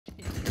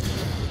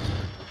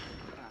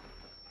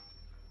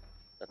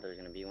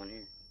there's gonna be one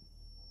here.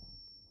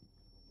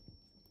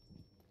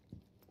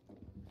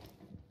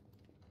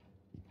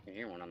 I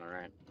hear one on the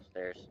right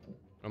stairs.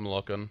 I'm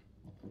looking.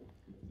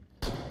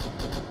 There's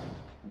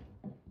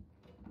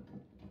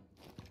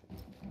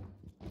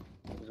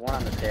one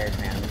on the stairs,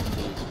 man.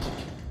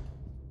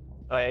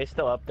 Oh yeah, he's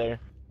still up there.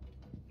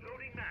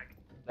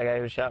 That guy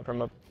who shot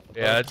from up.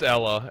 Yeah, it's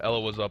Ella. Ella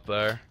was up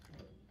there.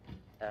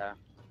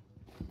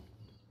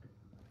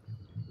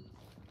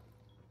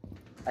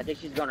 I think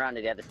she's going around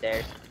to the other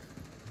stairs.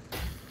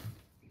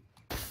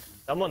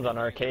 Someone's on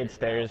arcade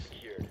stairs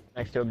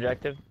next to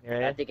objective.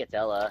 Yeah. I think it's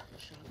Ella.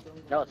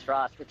 No, it's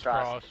Frost. It's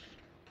Frost.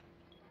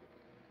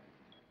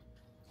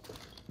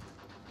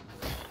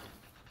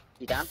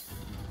 He down?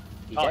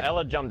 He Oh, dead?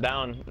 Ella jumped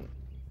down.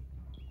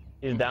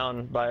 He's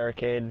down by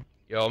arcade.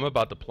 Yo, I'm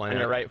about to plant. On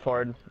your right,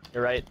 Ford.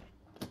 You're right.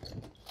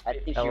 I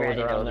think she Ella ran was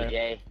into around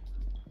OBJ.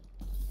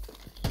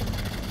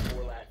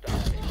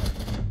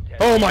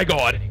 Oh my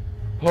god!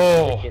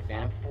 Oh! Shit,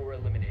 man.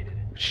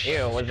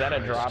 Ew, was that a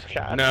drop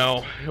shot?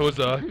 No, it was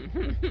a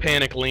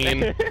panic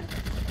lean.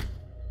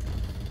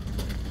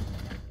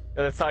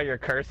 I saw your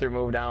cursor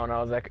move down,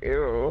 I was like,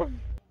 ew.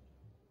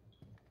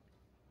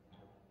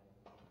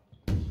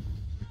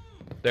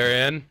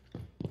 They're in.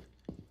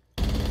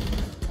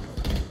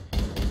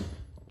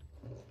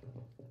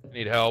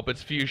 Need help.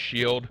 It's Fuse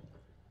Shield.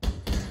 See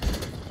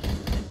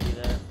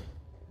that?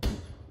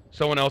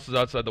 Someone else is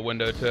outside the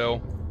window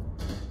too.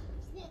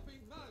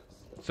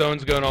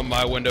 Someone's going on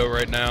my window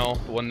right now.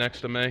 The one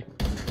next to me.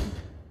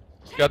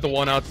 Got the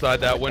one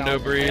outside that window,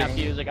 Breeze.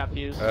 I got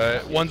fuse.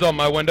 Alright, one's on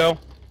my window.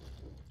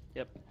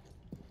 Yep.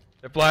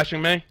 They're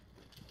flashing me.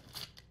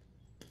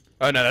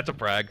 Oh no, that's a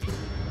frag.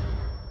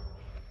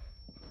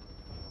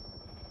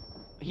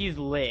 He's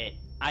lit.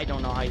 I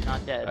don't know how he's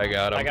not dead. I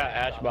got him. I got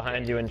Ash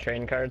behind you in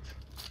train cards.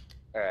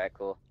 Alright,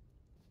 cool.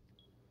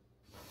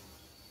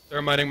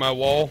 They're mining my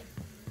wall.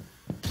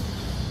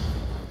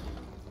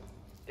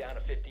 Down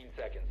to 15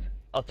 seconds.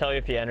 I'll tell you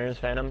if he enters,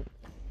 Phantom.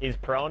 He's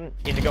prone.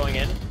 He's going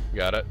in.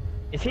 Got it.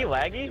 Is he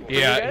laggy?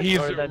 Yeah, he's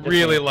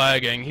really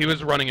lagging. He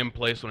was running in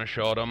place when I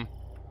shot him.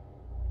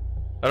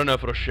 I don't know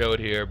if it'll show it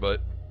here, but...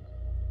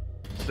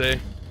 See?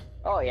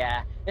 Oh,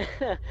 yeah.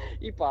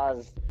 He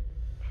paused.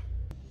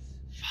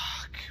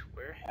 Fuck,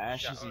 where?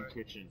 Ash is in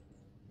kitchen.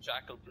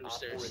 Jackal blue Op 4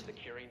 stairs. is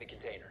securing the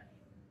container.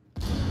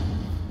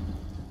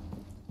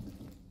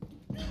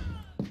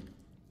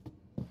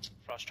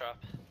 Frost trap.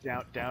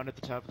 Down at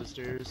the top of the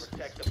stairs.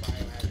 Protect the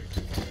biohazard.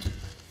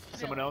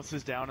 Someone else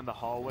is down in the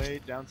hallway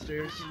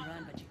downstairs. You can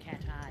run, but you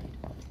can't hide.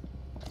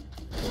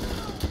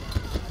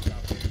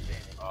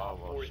 Oh, Op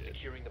 4 well, is shit.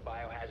 securing the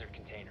biohazard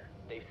container.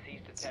 They've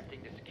ceased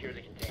attempting to secure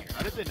the container.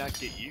 How did they not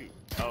get you?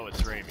 Oh,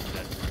 it's Ramy.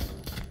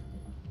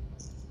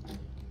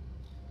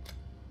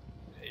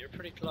 Hey, you're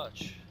pretty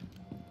clutch.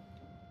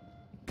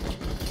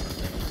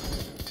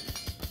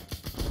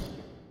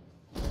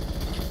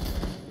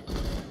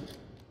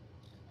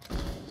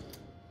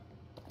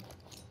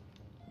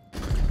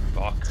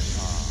 Fuck.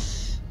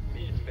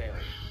 Mission failed.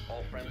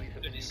 All friendlies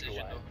have been Decision,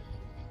 neutralized.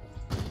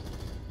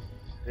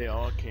 They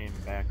all came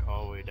back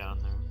hallway down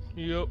there.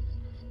 Yep.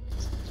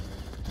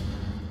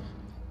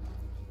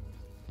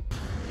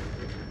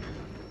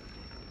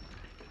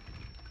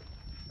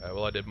 Alright,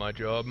 well I did my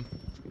job.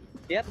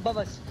 Yep, above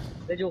us.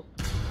 Vigil.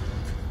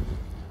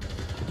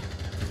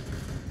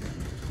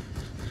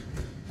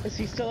 Is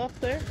he still up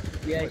there?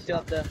 Yeah, he's still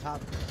up there. Top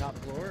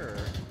floor or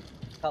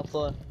Top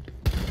floor.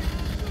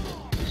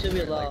 He should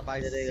be low. like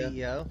by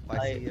CEO? By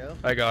CEO?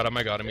 I got him,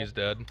 he's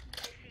dead.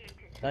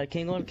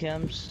 King on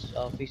cams.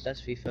 Oh, that's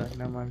FIFA.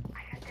 Never mind.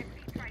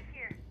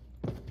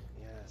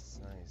 Yes,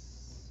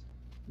 nice.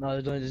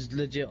 No, this is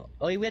legit.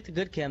 Oh, we had the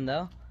good cam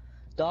though.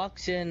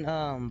 Doc's in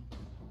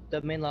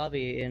the main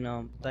lobby in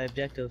by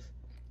objective.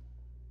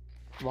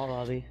 Wall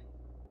lobby.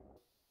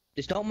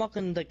 Just don't mark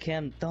on the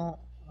cam. Don't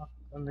mark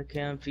on the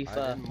cam. I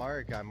FIFA. didn't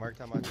mark. I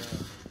marked on my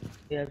drone.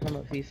 Yeah, come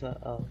up FIFA.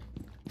 Oh.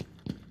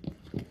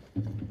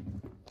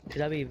 Cause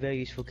that'd be a very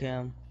useful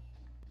cam.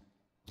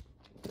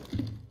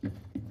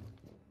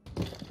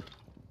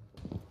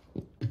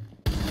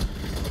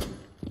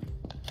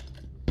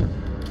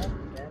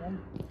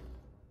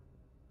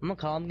 I'm gonna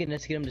call him again.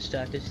 Let's get him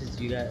distracted since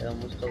you got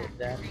almost go with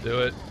that.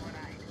 Do it.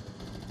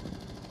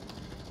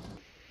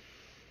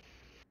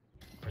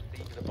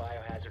 Proceed to the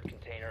biohazard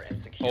container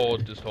and secure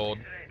Hold, it. just hold.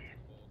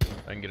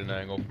 I can get an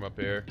angle from up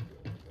here.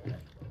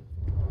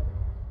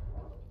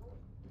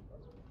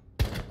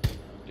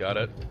 Got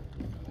it.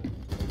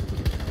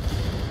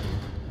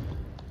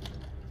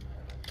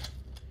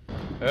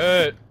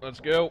 Hey, let's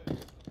go.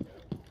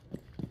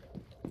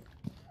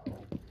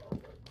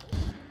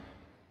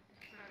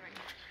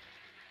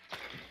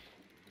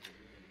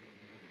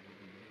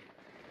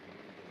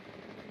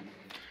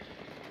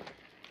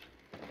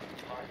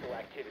 Hostile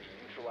activity.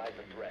 Neutralize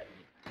the threat.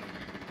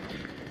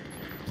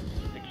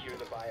 Secure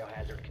the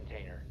biohazard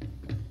container.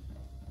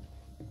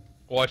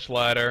 Watch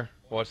ladder.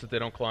 Watch that they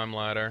don't climb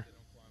ladder.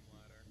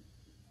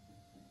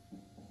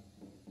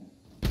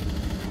 Op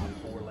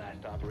 4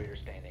 last operator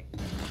standing.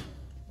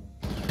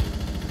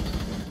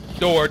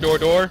 Door.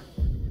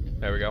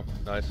 There we go.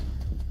 Nice.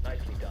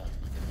 Nicely done.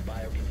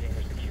 Bio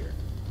container secure.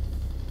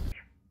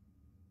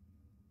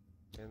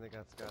 And they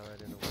got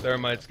Skylight in the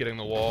Thermite's getting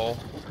the wall.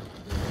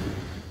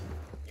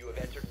 You have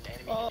entered an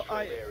enemy Oh,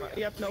 controlled area.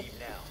 yep, nope. Leave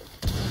now.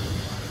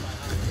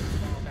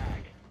 Fall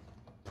back.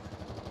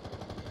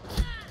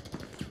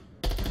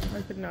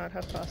 I could not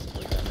have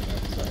possibly done it.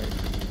 I'm sorry.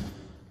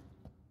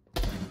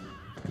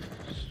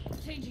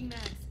 Changing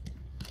mags.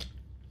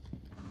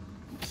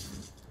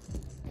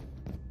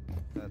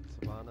 That's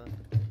Savannah.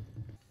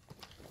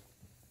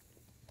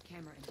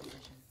 Camera in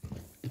position.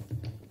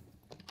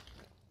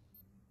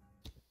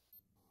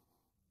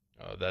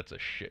 Oh, that's a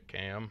shit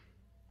cam.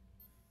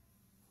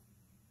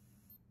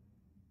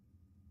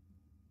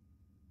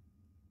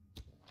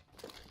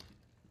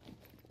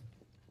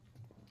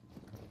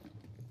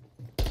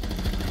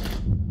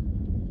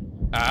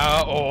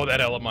 Ah, oh, that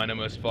element mine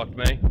almost fucked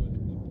me.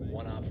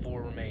 1 op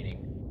 4 remaining.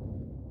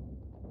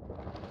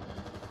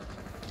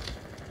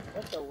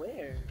 What the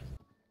where?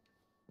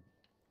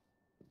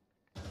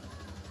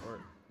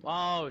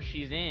 Oh,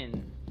 she's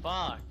in.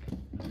 Fuck.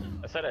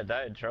 I said I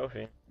died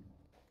trophy.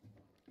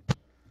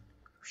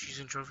 She's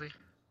in trophy.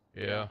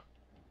 Yeah.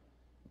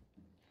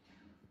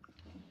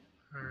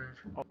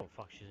 Oh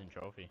fuck, she's in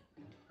trophy.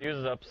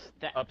 Uses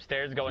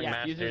upstairs going Yeah,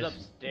 masters. uses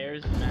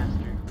upstairs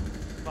master.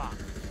 Fuck.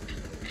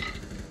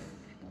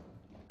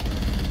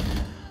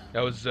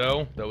 That was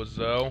Zoe. That was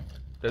Zoe.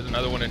 There's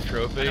another one in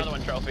trophy. Another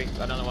one trophy.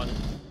 Another one.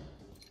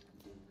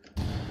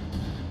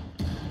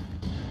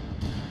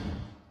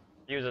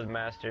 Uses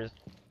masters.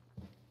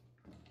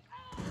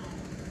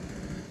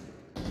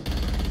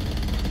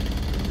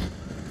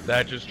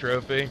 Thatcher's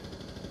trophy.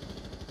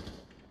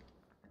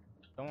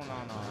 Someone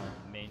on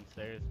main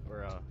stairs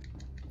or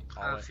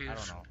hallway, I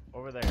don't know.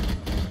 Over there.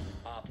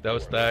 Op That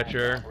was 4,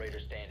 Thatcher. operator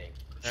standing.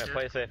 Alright,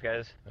 play safe,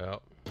 guys.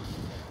 Yep.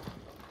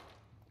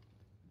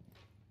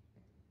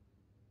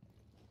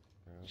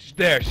 She's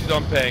there. She's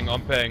on ping.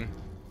 On ping.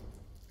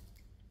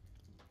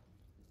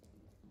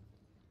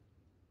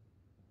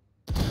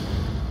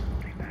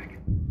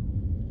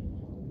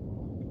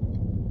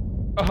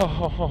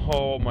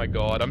 Oh my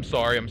god. I'm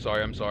sorry. I'm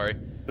sorry. I'm sorry.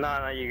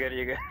 No, you good,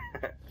 you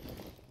good.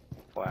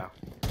 Wow.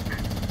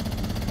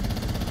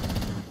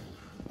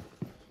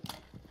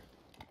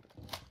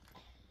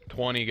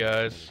 $20,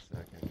 guys.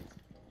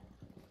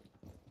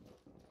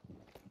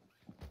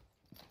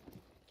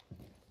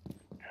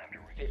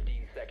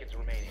 15 seconds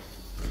remaining.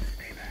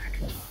 Stay back.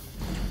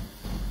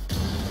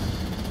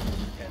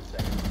 10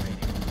 seconds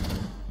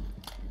remaining.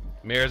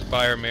 Mirror's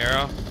by her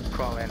mirror.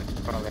 Crawl in,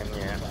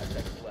 yeah. 5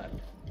 seconds left.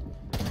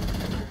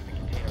 Enter the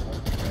container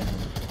once you're ready.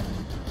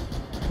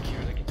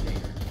 Secure the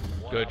container.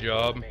 Good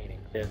job. Remaining.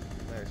 Yeah.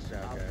 Nice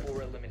job, Op guys.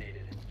 4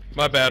 eliminated.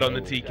 My bad on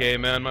the TK,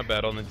 man. My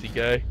bad on the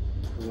TK.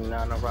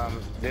 No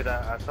problem. Dude,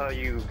 I saw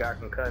you got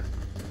concussed.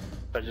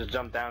 So I just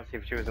jumped down to see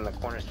if she was in the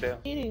corner still.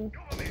 Meeting.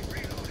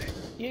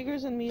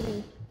 Jaeger's in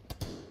meeting.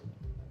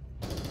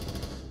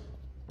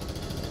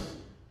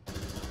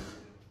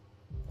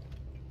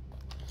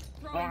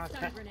 Throwing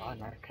stun grenade. Oh,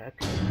 not a cat.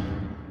 Oh,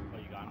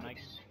 you got him, Mike?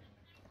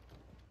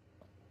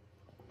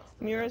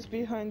 Mira's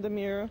behind the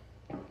mirror,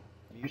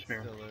 Mute's still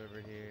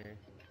over here.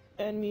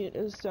 and Mute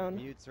is down.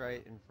 Mute's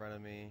right in front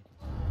of me.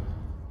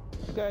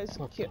 Guys,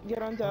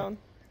 get on down.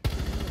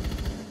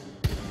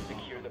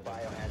 Secure the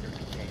biohazard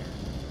container.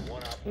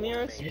 1 op 4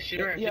 Mira's. remaining. She's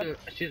right. Yep.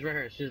 She's right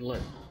here. She's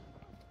lit.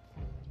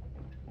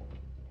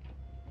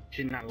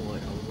 She's not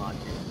lit. A lot.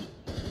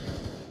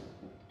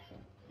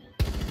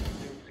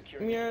 Secure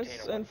the Mira's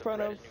container in once the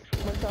front threat of is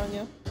neutralized.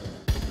 Montanya.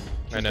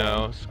 I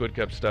know. Squid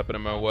kept stepping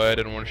in my way. I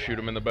didn't want to shoot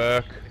him in the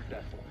back.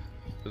 Successful.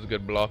 It was a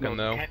good blocking,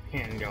 though. Cat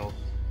can go.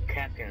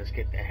 Cat can just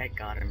get the heck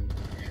out of him.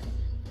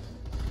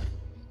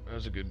 That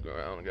was a good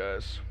round,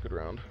 guys. Good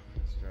round.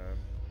 Nice job.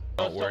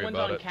 Don't worry Someone's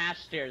about on it. cash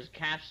stairs.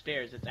 Cash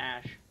stairs. It's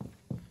Ash.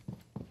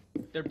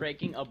 They're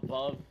breaking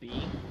above B.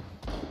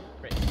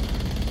 Right.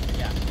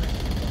 Yeah.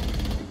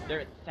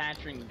 They're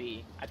Thatchering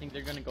B. I think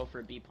they're gonna go for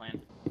a B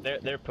plan.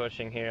 They're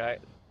pushing here.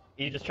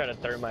 You just try to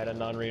thermite a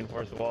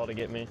non-reinforced wall to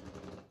get me.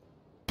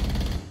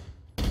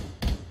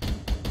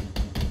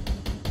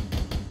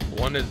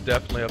 One is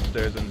definitely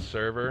upstairs in the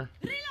server.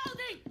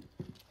 Reloading.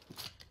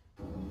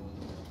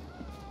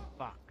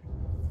 Fuck.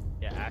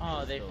 Yeah, Ash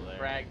Oh, is they still there.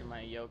 fragged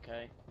my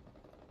yokai.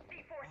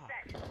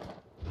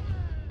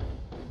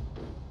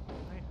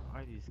 Why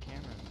are these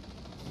cameras?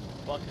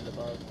 Buck is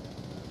above.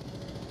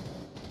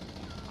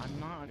 I'm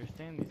not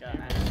understanding these Yeah.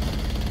 cameras.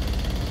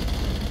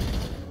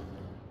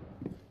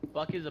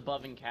 Buck is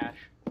above in cash.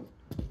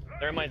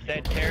 Thermite's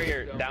dead.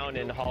 Carrier down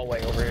in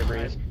hallway over here,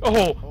 Breeze.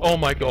 Oh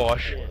my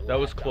gosh. That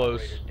was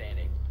close. Operator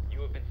standing.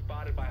 You have been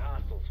spotted by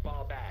hostiles.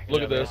 Fall back. Look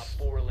at Op this.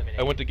 4 eliminated.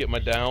 I went to get my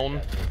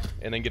down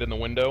and then get in the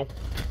window,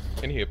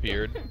 and he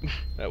appeared.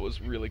 That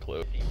was really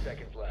close. 15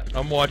 seconds left.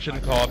 I'm watching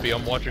copy.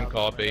 I'm watching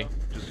copy.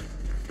 Just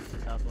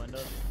South window.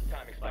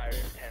 Time expires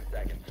in 10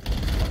 seconds.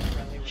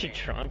 Friendly She remaining.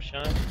 trump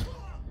shot.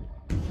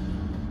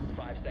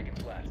 5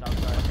 seconds left.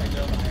 Outside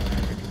window.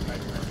 Biohazard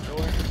container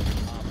door.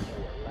 Op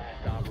 4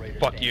 last operator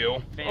Fuck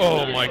you.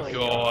 Oh my Fantastic.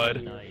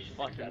 god.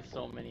 Fucking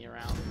so many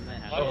rounds,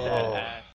 man. Oh.